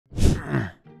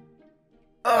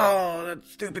that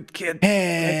stupid kid.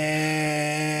 Hey,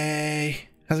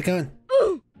 how's it going?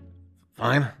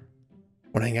 Fine.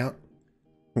 Wanna hang out?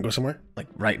 Wanna go somewhere? Like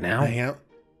right now? Wanna hang out?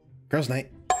 Girls' night.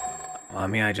 Well, I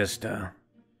mean, I just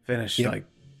finished. Yep. Like,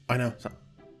 I know.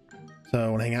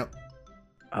 So wanna hang out?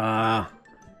 I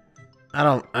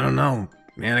don't know,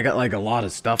 man. I got like a lot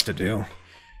of stuff to do.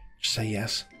 Just say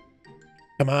yes.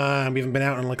 Come on, we haven't been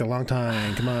out in like a long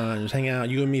time. Come on, just hang out.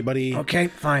 You and me, buddy. Okay,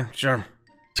 fine, sure.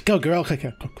 Let's go, girl.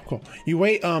 Okay, cool. You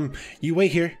wait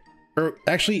here. Or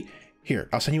actually, here,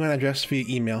 I'll send you an address via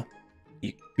email.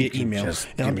 Via email. Just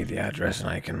give me the address and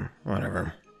I can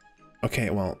whatever. Okay,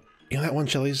 well, you know that one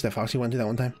Chili's that Foxy went to that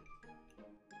one time?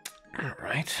 All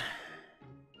right.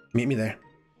 Meet me there.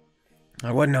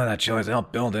 I wouldn't know that Chili's. I'll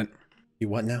build it. You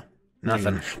what now?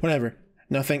 Nothing. Whatever.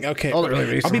 Nothing. Okay. Built it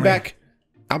really recently.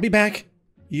 I'll be back.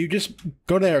 You just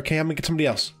go there, okay? I'm gonna get somebody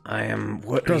else. I am.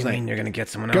 What Girls' do you night. mean you're gonna get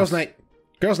someone else? Girls' night.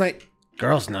 Girls' night.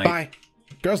 Girls' night. Bye.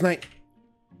 Girls' night.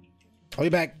 I'll be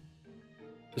back.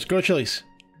 Let's go to Chili's.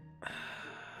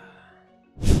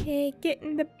 Hey,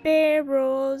 getting the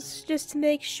barrels just to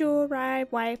make sure I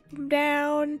wipe them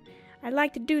down. I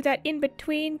like to do that in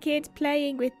between kids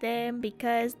playing with them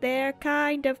because they're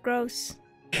kind of gross.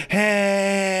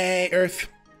 Hey, Earth.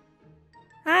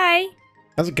 Hi.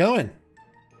 How's it going?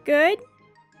 Good?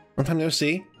 Long time no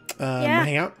see. Yeah. Wanna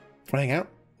hang out? Wanna hang out?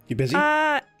 You busy?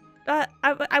 I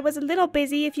was a little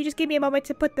busy. If you just give me a moment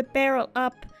to put the barrel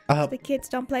up. The kids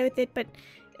don't play with it, but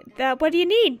what do you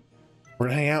need? We're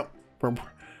gonna hang out.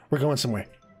 We're going somewhere.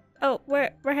 Oh,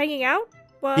 we're hanging out?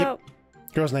 Well, Yep.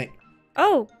 Girls' night.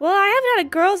 Oh, well, I haven't had a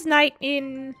girls' night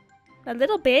in a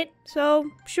little bit, so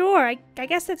sure, I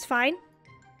guess that's fine.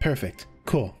 Perfect.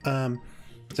 Cool.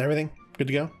 Is everything good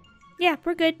to go? Yeah,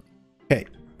 we're good. Okay,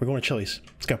 we're going to Chili's.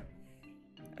 Let's go.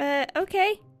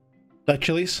 Okay. Like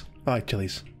Chili's? I like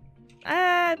Chili's.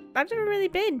 I've never really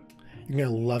been. You're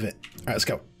gonna love it. Alright, let's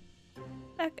go.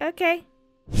 Okay.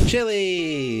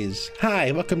 Chili's!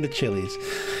 Hi, welcome to Chili's.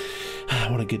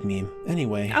 What a good meme.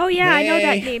 Anyway. Oh yeah, I know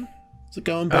that hey, name. How's it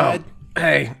going, bud?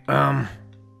 Hey,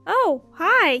 Oh,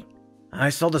 hi. I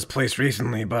sold this place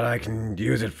recently, but I can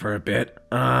use it for a bit.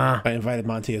 I invited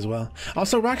Monty as well.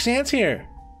 Also, Roxanne's here!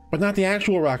 But not the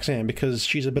actual Roxanne, because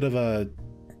she's a bit of a...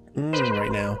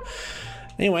 right now.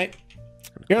 Anyway.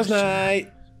 Girls'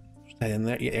 night! That in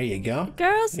there. Yeah, there you go.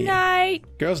 Girls' night.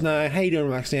 Girls' night. How you doing,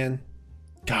 Roxanne?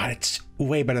 God, it's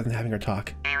way better than having her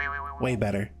talk. Way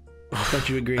better. Don't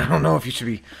you agree? I don't know if you should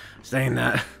be saying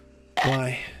that.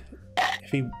 Why?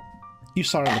 If you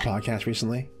saw it on the podcast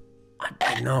recently.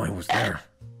 I know, it was there.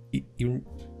 You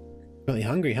really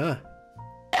hungry, huh?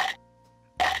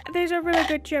 These are really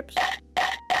good chips.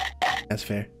 That's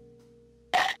fair.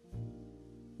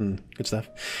 Good stuff.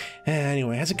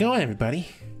 Anyway, how's it going, everybody?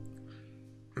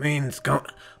 I mean, it's going.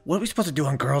 What are we supposed to do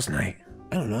on girls' night?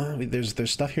 I don't know. I mean, there's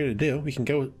stuff here to do. We can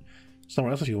go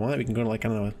somewhere else if you want. We can go to like, I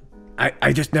don't know.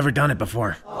 I just never done it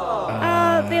before.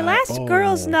 The last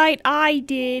girls' night I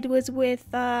did was with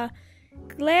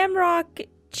Glamrock,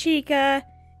 Chica,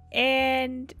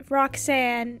 and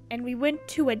Roxanne, and we went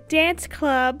to a dance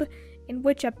club in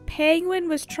which a penguin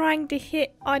was trying to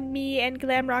hit on me and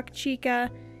Glamrock Chica,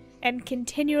 and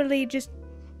continually just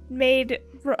made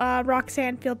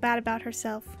Roxanne feel bad about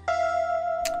herself.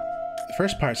 The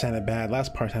first part sounded bad.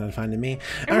 Last part sounded fine to me.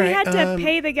 And we had to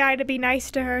pay the guy to be nice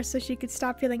to her so she could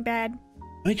stop feeling bad.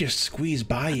 Let me just squeeze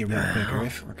by you real quick,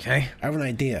 Earth. Okay. I have an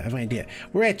idea.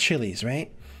 We're at Chili's,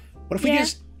 right? What if we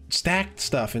just stacked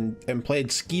stuff and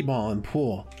played skee ball and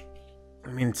pool?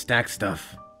 I mean, stack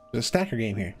stuff. There's a stacker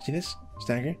game here. See this?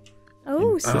 Stacker?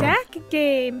 Oh, stack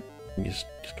game. Just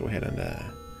go ahead and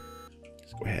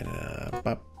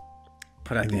bop.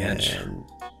 Put out the edge.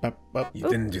 Bop. You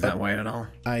didn't do that way at all.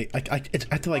 I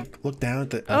had to like look down at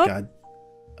the.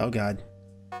 Oh god.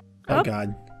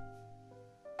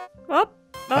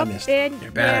 I missed.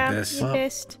 You're bad at this. You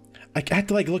missed. I had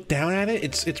to like look down at it.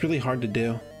 It's really hard to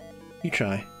do. You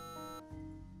try.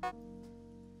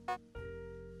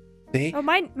 See? Oh,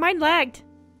 mine lagged.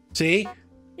 See?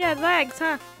 Yeah, it lags,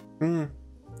 huh? And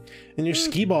your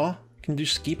skee ball. You can do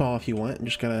skee ball if you want. You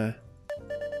just gotta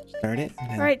start it. And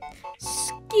then, All right,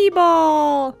 skee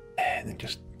ball. And then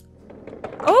just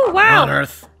Oh wow! On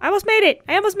Earth. I almost made it.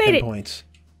 10 points.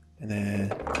 And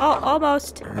then. Oh,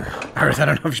 almost. Earth, I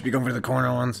don't know if you should be going for the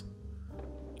corner ones.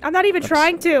 I'm not even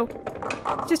trying to.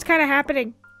 It's just kind of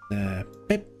happening.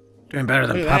 Beep. Doing better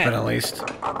than Look at Puppet, that. at least.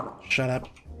 Shut up.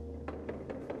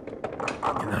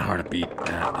 You're not hard to beat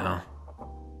that, though.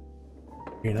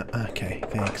 You're not. Okay,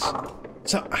 thanks.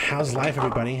 So, how's life,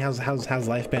 everybody? How's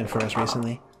life been for us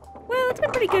recently? Well, it's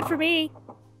been pretty good for me.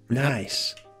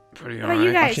 Nice. Pretty How about you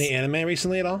alright. guys? Watch any anime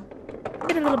recently at all?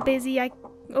 been a little busy.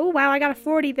 Oh wow, I got a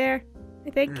 40 there. I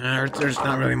think. There's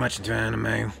not really much into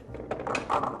anime.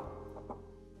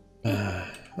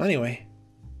 Anyway,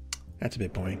 that's a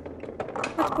bit boring.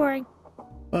 What's boring?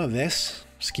 Oh, this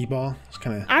ski ball. It's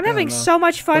kind of. I'm having so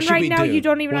much fun right now. Do? You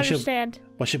don't even understand.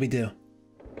 What should we do?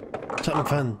 Something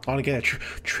fun. All together.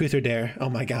 Truth or dare. Oh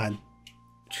my god.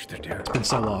 Truth or dare. It's been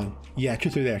so long. Yeah,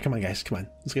 truth or dare. Come on, guys. Come on.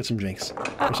 Let's get some drinks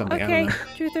or something. Okay. I don't know.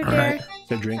 Truth or dare. Right. Is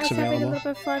there drinks I was having a available?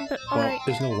 little bit of fun, but Well, alright.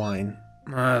 there's no wine.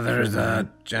 There's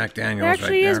Jack Daniels There right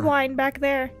actually there. is wine back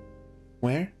there.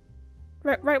 Where?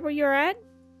 Right where you're at?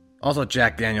 Also,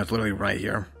 Jack Daniels literally right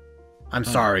here. I'm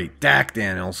sorry, Dak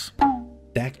Daniels.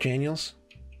 Dak Daniels?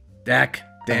 Dak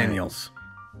Daniels.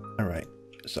 All right.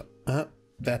 So,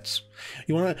 that's.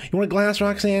 You want a glass,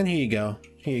 Roxanne? Here you go.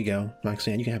 Here you go,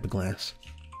 Roxanne. You can have a glass.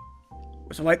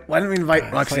 So why didn't we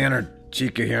invite Roxanne or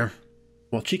Chica here?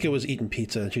 Well, Chica was eating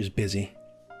pizza. She was busy.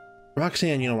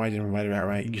 Roxanne, you know why I didn't invite her out,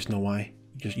 right? You just know why.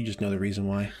 You just know the reason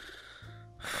why.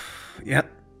 Yep.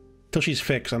 Till she's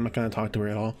fixed, I'm not gonna talk to her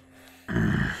at all.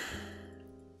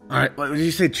 All right. What did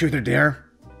you say? Truth or dare?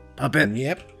 Puppet.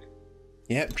 Yep.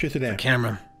 Truth or dare.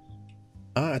 Camera.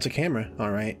 Ah, it's a camera.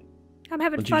 All right. I'm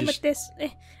having Would you fun just- with this.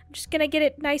 I'm just gonna get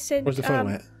it nice and Where's the photo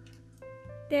at?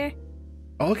 there.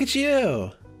 Oh, look at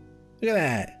you! Look at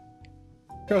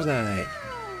that. Girls' night.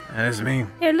 That is me.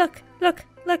 Here, look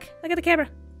at the camera.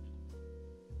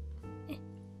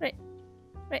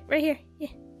 Right here. Yeah.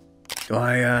 Do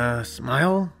I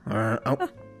smile or oh?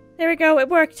 There we go. It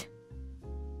worked.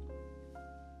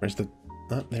 Where's the?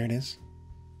 Oh, there it is.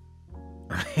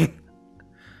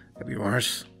 Could be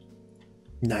worse.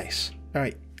 Nice. All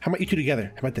right. How about you two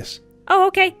together? How about this? Oh,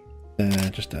 okay.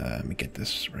 Just let me get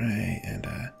this right and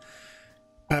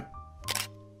pop.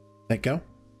 That go?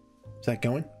 Is that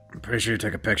going? I'm pretty sure you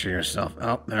took a picture of yourself.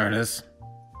 Oh, there it is.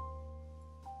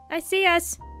 I see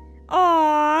us.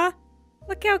 Aww.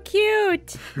 Look how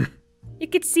cute. You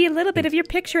could see a little bit of your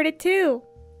picture in it too.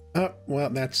 Oh, well,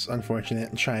 that's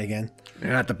unfortunate. Try again.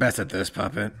 You're not the best at this,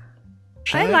 Puppet.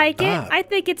 I like it. up. I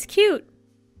think it's cute.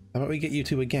 How about we get you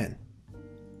two again?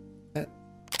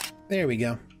 There we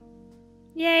go.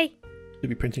 Yay. Should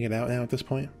be printing it out now at this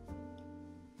point.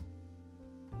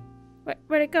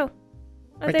 Where'd it go?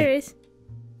 Oh, Right there there. it is.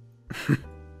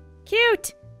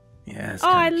 Cute. Yeah. It's Oh,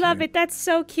 I kinda love cute. it. That's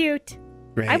so cute.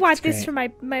 Great. I want it's this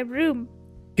great. for my room.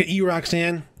 Get you,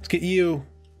 Roxanne. Let's get you.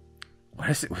 What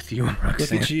is it with you and Look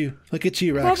Roxanne? at you. Look at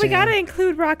you, Roxanne. Well, we gotta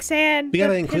include Roxanne. We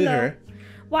gotta the include pillow. her.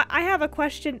 Well, I have a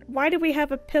question. Why do we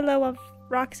have a pillow of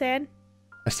Roxanne?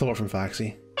 I stole it from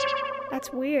Foxy.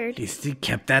 That's weird. He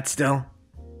kept that still?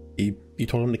 You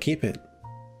told him to keep it.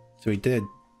 So he did.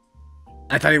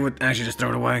 I thought he would actually just throw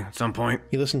it away at some point.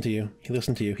 He listened to you. He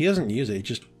listened to you. He doesn't use it. He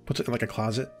just puts it in like a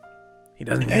closet. He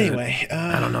doesn't use Anyway, it.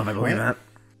 I don't know if I believe that.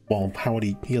 Well, how would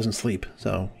he? He doesn't sleep,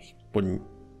 so he wouldn't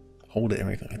hold it or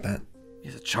anything like that. He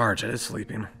has a charge that is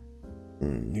sleeping.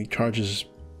 He charges.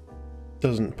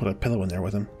 Doesn't put a pillow in there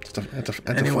with him. That's a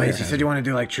Anyways, fire you said you want to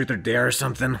do like truth or dare or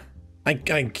something. I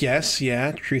guess,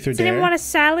 yeah. Truth or Does dare. anyone want a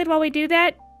salad while we do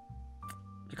that?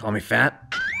 You call me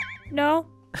fat? No?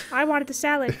 I wanted the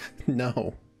salad.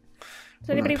 No. Does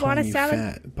anybody want a salad?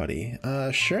 Fat, buddy.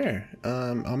 Sure.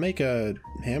 I'll make a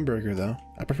hamburger though.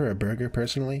 I prefer a burger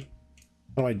personally.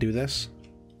 How do I do this?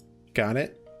 Got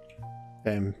it.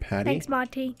 And patty. Thanks,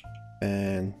 Monty.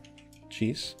 And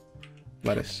cheese.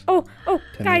 Lettuce. Oh,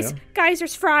 Tomato. guys,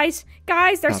 there's fries.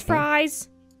 Guys, there's Topping. fries.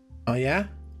 Oh yeah?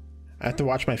 I have to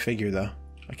watch my figure though.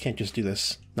 I can't just do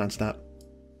this nonstop.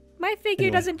 My figure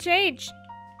Anyway. doesn't change.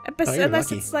 you're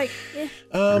Unless lucky. it's like,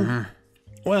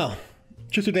 Well,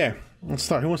 truth or dare. Let's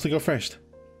start. Who wants to go first?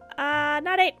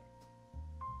 not it.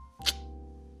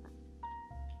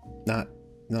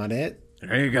 Not it.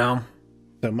 There you go.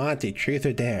 So Monty, truth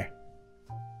or dare?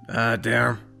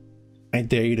 Dare. I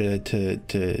dare you to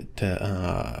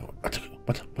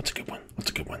what's a good one? What's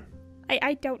a good one?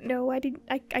 I don't know. I don't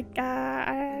know.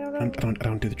 I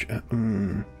don't do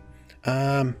the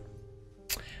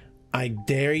I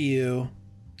dare you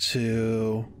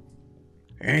to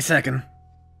Any second.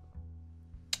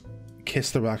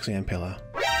 kiss the Roxanne pillow.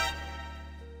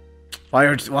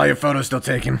 While your photo's still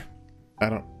taken. I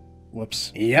don't.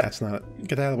 Whoops. Yep. That's not it.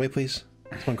 Get that out of the way, please.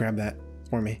 Someone grab that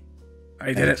for me. I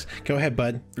did it. Go ahead,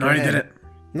 bud. No, Go I ahead. did it.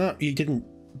 No, you didn't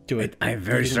do it. I'm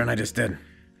very certain I just did.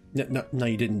 No,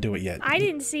 you didn't do it yet. I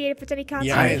didn't see it if it's any Yeah,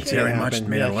 consolation. I I didn't see it very much happen.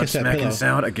 made Yeah, a lip kiss that smacking pillow.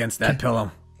 sound against that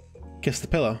pillow. Kiss the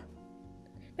pillow.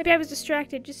 Maybe I was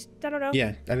distracted. Just, I don't know.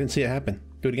 Yeah, I didn't see it happen.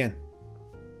 Do it again.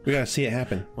 We gotta see it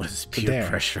happen. What is It's a peer dare.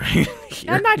 pressure?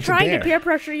 I'm not It's a trying to dare. peer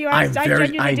pressure you. I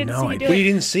genuinely didn't see you do We it.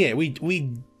 didn't see it.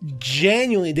 We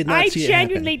genuinely did not see it happen. I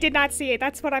genuinely did not see it.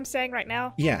 That's what I'm saying right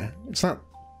now. Yeah, it's not.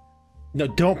 No,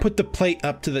 don't put the plate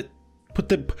up to the.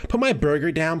 Put my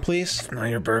burger down, please. It's not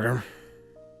your burger.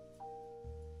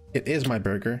 It is my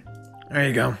burger. There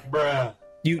you go. Bruh.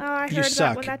 You I you heard that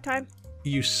suck. one that time.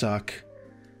 You suck.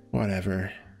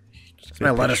 Whatever. It's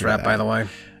my lettuce wrap, by the way.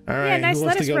 All right, nice who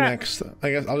wants to lettuce go wrap. next? I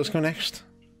guess I'll just go next.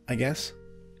 I guess.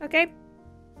 Okay.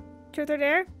 Truth or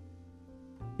dare?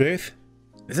 Ruth?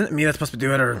 Isn't it me that's supposed to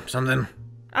do it or something?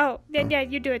 Oh, then yeah,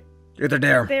 you do it. Truth or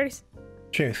dare? There's.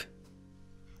 Truth.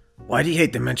 Why do you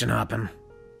hate dimension hopping?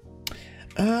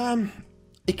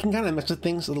 It can kind of mess with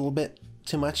things a little bit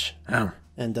too much. Oh.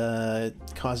 And it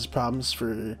causes problems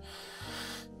for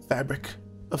fabric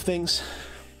of things.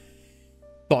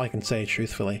 That's all I can say,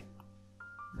 truthfully.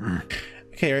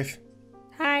 Okay, Earth.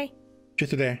 Hi.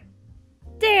 Truth or dare?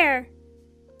 Dare.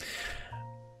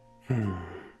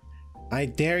 I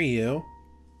dare you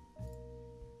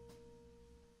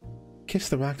kiss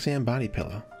the Roxanne body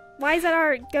pillow Why is that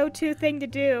our go-to thing to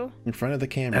do? in front of the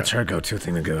camera. That's her go-to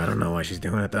thing to do. I don't know why she's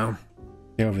doing it, though.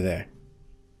 Get over there.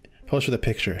 Post with a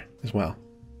picture as well.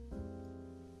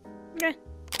 Okay.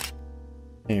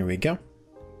 Here we go.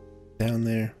 Down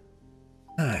there.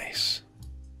 Nice.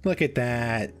 Look at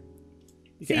that.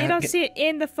 See, you don't see it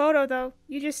in the photo, though.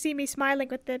 You just see me smiling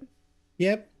with them.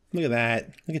 Yep. Look at that.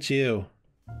 Look at you.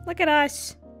 Look at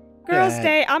us. Girls' that.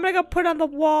 Day. I'm gonna go put on the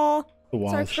wall. The wall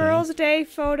It's of our shame. Girls' Day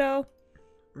photo.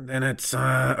 Then it's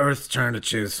Earth's turn to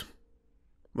choose.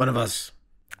 One of us.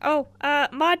 Oh,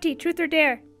 Monty, truth or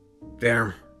dare?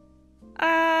 Dare.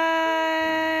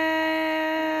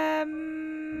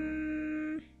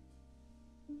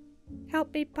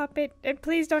 Help me, puppet, and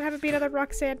please don't have it be another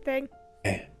Roxanne thing.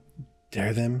 Okay.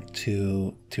 Dare them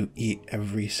to eat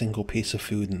every single piece of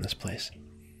food in this place.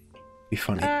 Be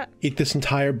funny. Eat this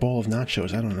entire bowl of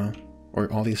nachos. I don't know. Or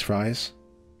all these fries.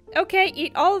 Okay,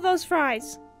 eat all of those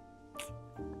fries.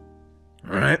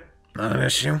 Alright. Not an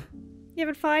issue. You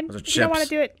having fun? Those are You don't want to chips.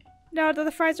 do it. No,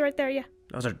 the fries are right there, yeah.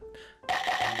 Those are...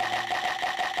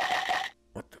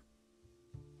 What the...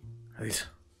 Are these...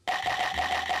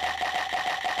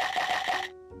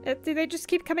 Do they just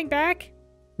keep coming back?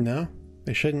 No,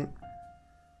 they shouldn't.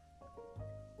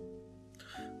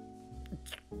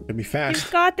 It'd be fast.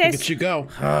 You've got this. Look at you go.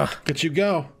 Look at you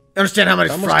go. Understand how many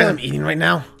Almost fries done. I'm eating right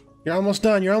now? You're almost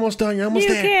done. You're almost done. You're almost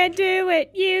You there. can do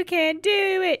it. You can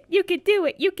do it. You can do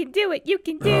it. You can do it. You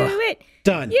can do it.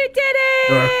 Done. You did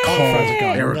They were it. fries are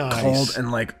gone. They were Nice. cold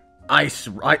and like ice,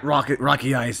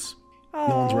 rocky ice. Oh,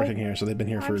 No one's working here, so they've been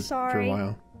here I'm for a sorry. while.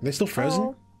 Are they still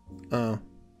frozen? Oh. Oh,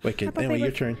 wicked. I thought Anyway, they your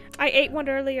were- turn. I ate one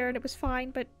earlier and it was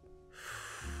fine, but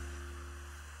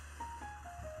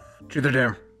Truth or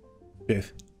dare?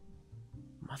 Truth.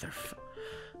 Motherfucker.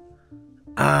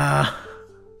 Are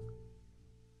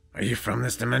you from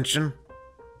this dimension?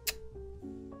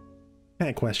 What kind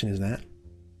of question is that?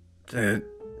 The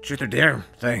truth or dare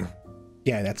thing.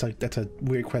 Yeah, that's a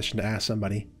weird question to ask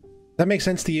somebody. Does that make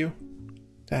sense to you?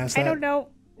 To ask that? I don't know.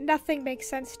 Nothing makes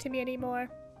sense to me anymore.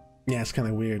 Yeah, it's kind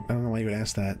of weird. I don't know why you would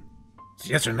ask that. It's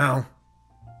yes or no.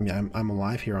 Yeah, I'm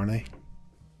alive here, aren't I?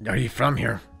 Are you from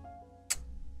here?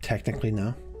 Technically,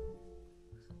 no.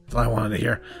 That's all I wanted to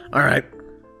hear. Alright.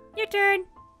 Your turn.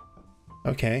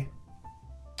 Okay.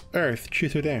 Earth,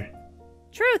 truth or dare?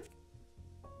 Truth.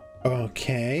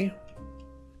 Okay.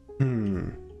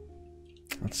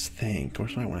 Let's think. What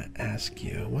do I want to ask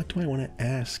you? What do I want to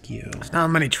ask you? There's not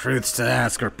many truths to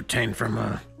ask or pertain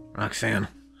from, Roxanne.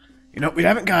 You know, we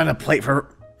haven't gotten a plate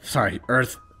for... Sorry,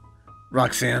 Earth.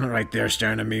 Roxanne right there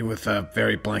staring at me with a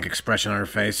very blank expression on her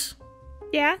face.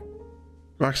 Yeah?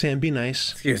 Roxanne, be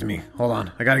nice. Excuse me. Hold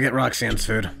on. I gotta get Roxanne's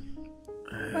food.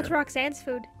 What's Roxanne's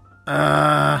food?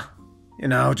 You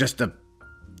know, just a...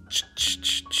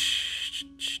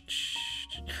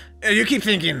 You keep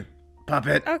thinking,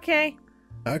 puppet. Okay.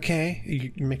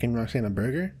 Okay. You're making Roxanne a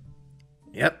burger?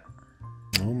 Yep.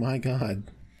 Oh my god.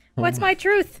 Oh What's my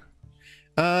truth?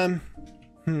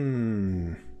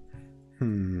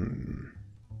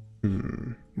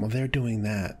 Well, they're doing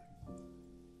that.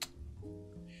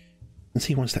 Since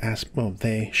he wants to ask, well,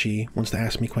 she wants to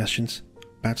ask me questions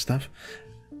about stuff.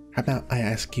 How about I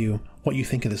ask you what you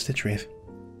think of the Stitch Wraith?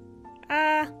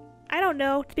 I don't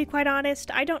know, to be quite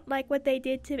honest. I don't like what they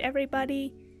did to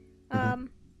everybody.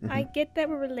 I get that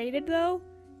we're related, though,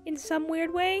 in some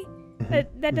weird way.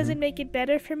 But that doesn't make it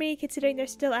better for me, considering they're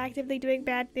still actively doing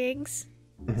bad things.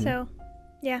 So,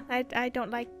 yeah, I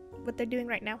don't like what they're doing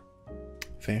right now.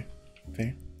 Fair.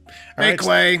 Fair. Make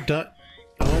way. Done.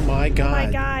 Oh my god. Oh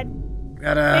my god.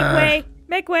 Gotta...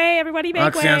 Make way, everybody, make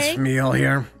Roxanne's way. meal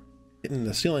here. Hitting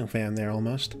the ceiling fan there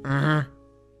almost. Mm-hmm.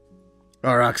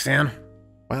 Oh, Roxanne.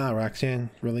 Wow, Roxanne,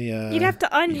 really, You'd have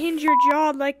to unhinge your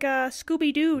jaw like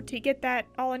Scooby-Doo to get that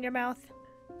all in your mouth.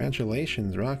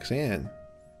 Congratulations, Roxanne,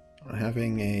 on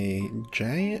having a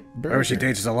giant burger. Whoever she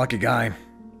dates is a lucky guy.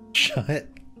 Shut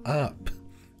up.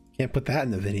 Can't put that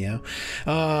in the video.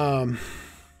 Or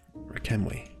can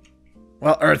we?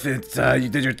 Well, Earth, it's, you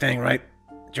did your thing, right?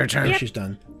 It's your turn. Yep. She's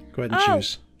done. Go ahead and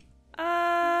choose.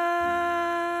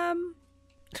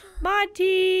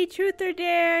 Monty, truth or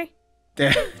dare?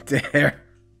 Dare.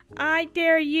 I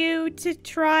dare you to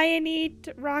try and eat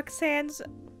Roxanne's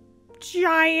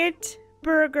giant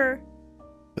burger.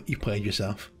 You played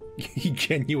yourself. You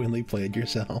genuinely played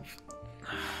yourself.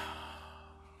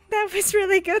 That was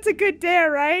really good. That's a good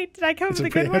dare, right? Did I come up with a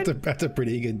good one? That's a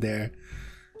pretty good dare.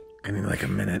 I need like a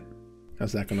minute.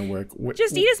 How's that gonna work?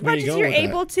 Just eat as much as you're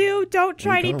able to. Don't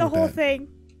try and eat the whole thing.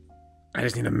 I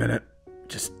just need a minute.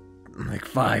 Just like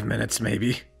 5 minutes,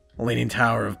 maybe. Leaning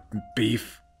tower of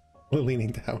beef.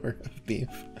 Leaning tower of beef.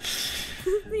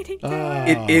 Leaning tower.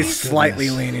 It is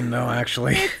slightly leaning, though,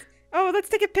 actually. Oh, let's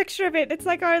take a picture of it. It's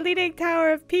like our leaning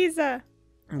tower of Pisa.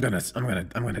 I'm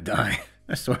gonna die.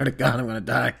 I swear to God, I'm gonna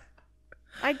die.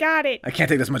 I got it. I can't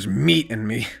take this much meat in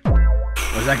me.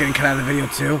 Was that getting cut out of the video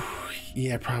too?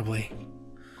 Yeah, probably.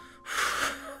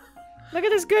 Look at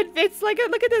this good. It's like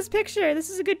look at this picture. This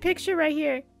is a good picture right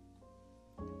here.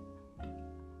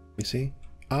 You see?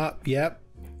 Yep.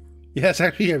 Yeah, it's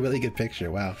actually a really good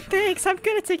picture. Wow. Thanks. I'm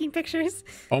good at taking pictures.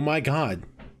 Oh my God.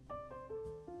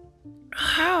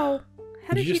 How?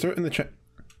 How Did you just throw it in the trash?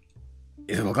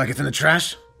 Does it look like it's in the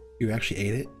trash? You actually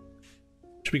ate it?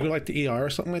 Should we go like the ER or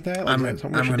something like that? Like I'm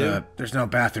something we should gonna. do? There's no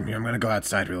bathroom here. I'm gonna go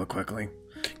outside real quickly.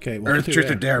 Okay. Well, Earth, truth,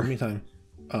 or dare? Meantime.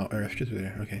 Oh, Earth, truth, or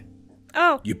dare. Okay.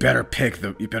 Oh. You better pick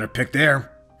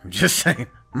dare. I'm just saying.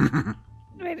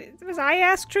 Wait, was I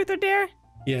asked truth or dare?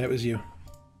 Yeah, it was you.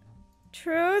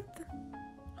 Truth.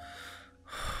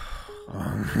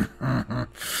 I'm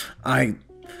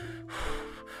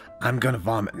gonna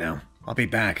vomit now. I'll be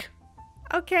back.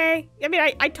 Okay. I mean,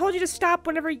 I told you to stop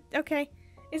whenever. Okay.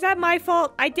 Is that my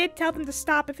fault? I did tell them to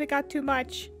stop if it got too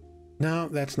much. No,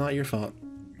 that's not your fault.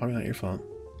 Probably not your fault.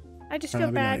 I just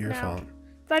feel bad not your now. fault.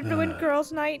 Did I ruin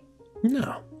girls' night?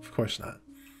 No, of course not.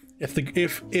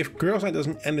 If girls' night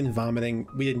doesn't end in vomiting,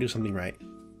 we didn't do something right.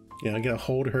 You know, you gotta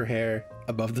hold her hair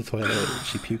above the toilet.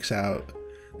 She pukes out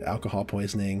alcohol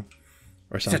poisoning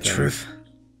or something. Is that truth?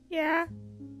 Yeah.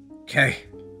 Okay.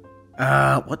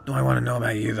 What do I want to know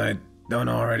about you that I don't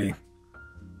know already?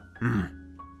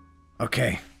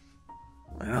 Okay.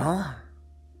 Well,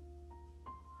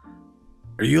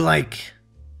 are you like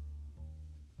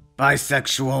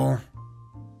bisexual,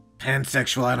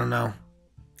 pansexual? I don't know.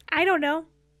 I don't know.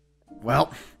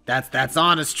 Well, that's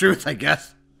honest truth, I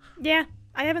guess. Yeah.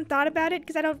 I haven't thought about it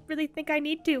because I don't really think I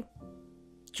need to.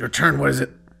 It's your turn. What is it?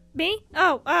 Me?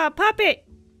 Oh, puppet.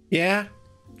 Yeah.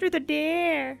 Truth or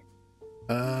dare?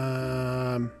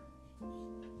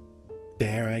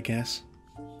 Dare, I guess.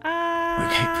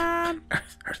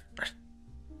 Earth.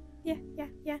 Yeah.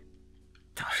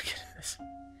 Tell her to get in this.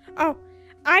 Oh,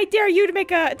 I dare you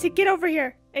to get over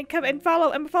here and come and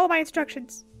follow my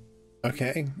instructions.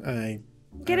 Okay.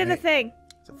 Get in the thing.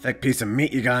 It's a thick piece of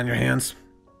meat you got on your hands.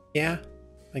 Yeah,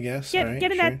 I guess. Get All right,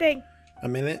 in sure. that thing. A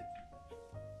minute.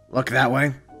 Look that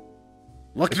way.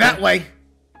 Look that way.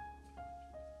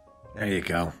 There you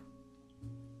go.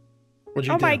 What'd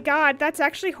you Oh do? my God, that's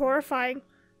actually horrifying.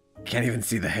 Can't even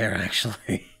see the hair,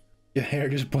 actually. Your hair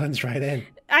just blends right in.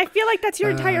 I feel like that's your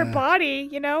entire body,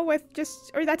 you know,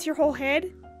 or that's your whole head.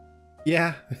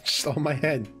 Yeah, it's just all my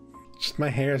head. Just my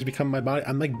hair has become my body.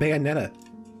 I'm like Bayonetta.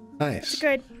 Nice.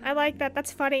 Good. I like that.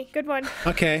 That's funny. Good one.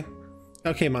 Okay.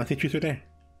 Okay, Monty, truth or dare?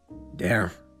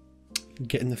 Dare.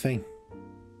 Get in the thing.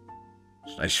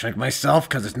 Should I shrink myself?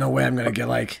 Because there's no way I'm gonna get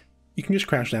like... You can just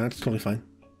crouch down. It's totally fine.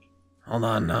 Hold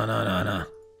on. No.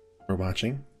 We're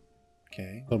watching.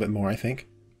 Okay. A little bit more, I think.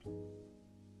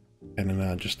 And then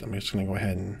I'm just gonna go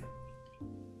ahead and...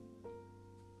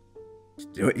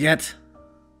 Do it yet?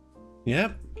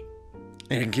 Yep.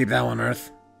 You can keep that one,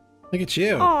 Earth. Look at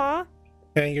you. Aw.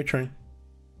 Okay, your turn.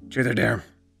 Truth or dare?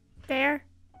 There.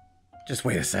 Just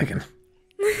wait a second.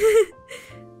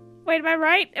 Wait, am I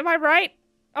right? Am I right?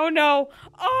 Oh no.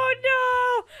 Oh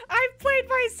no! I played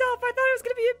myself. I thought it was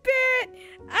gonna be a bit.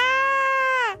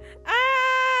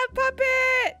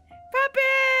 Puppet!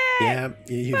 Puppet! Yeah,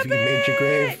 you've made your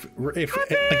grave.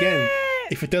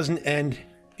 If it doesn't end,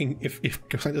 if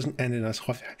Ghost doesn't end in us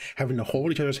having to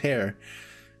hold each other's hair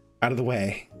out of the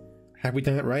way, have we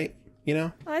done it right? you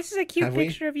know? Oh, this is a cute Have we?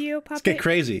 picture of you, puppet. Let's get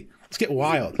crazy. Let's get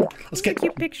wild. This is a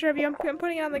cute picture of you. I'm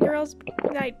putting it on the girls'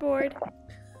 night board.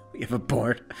 We have a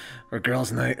board for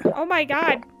girls' night. Oh my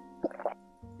god.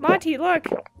 Monty, look.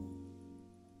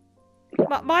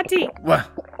 Monty, What?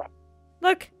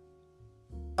 look.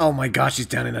 Oh my gosh, she's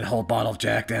down in that whole bottle of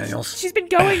Jack Daniels. She's been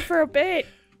going for a bit.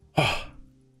 Oh,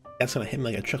 that's gonna hit me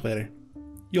like a truck later.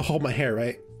 You'll hold my hair,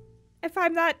 right? If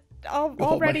I'm not hold my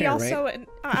already hair, also, right?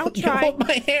 I'll You try. hold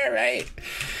my hair, right?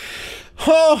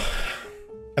 Oh,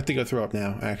 I think I'll throw up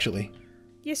now, actually.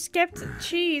 You skipped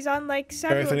cheese on like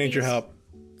several Earth, I need your of these. help.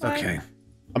 What? Okay.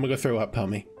 I'm gonna go throw up,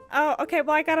 Pelmy. Oh, okay.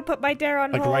 Well, I gotta put my dare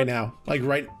on Like hold. right now. Like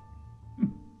right...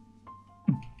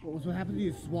 What happens if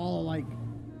you swallow like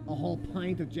a whole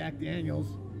pint of Jack Daniels?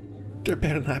 There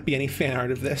better not be any fan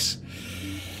art of this.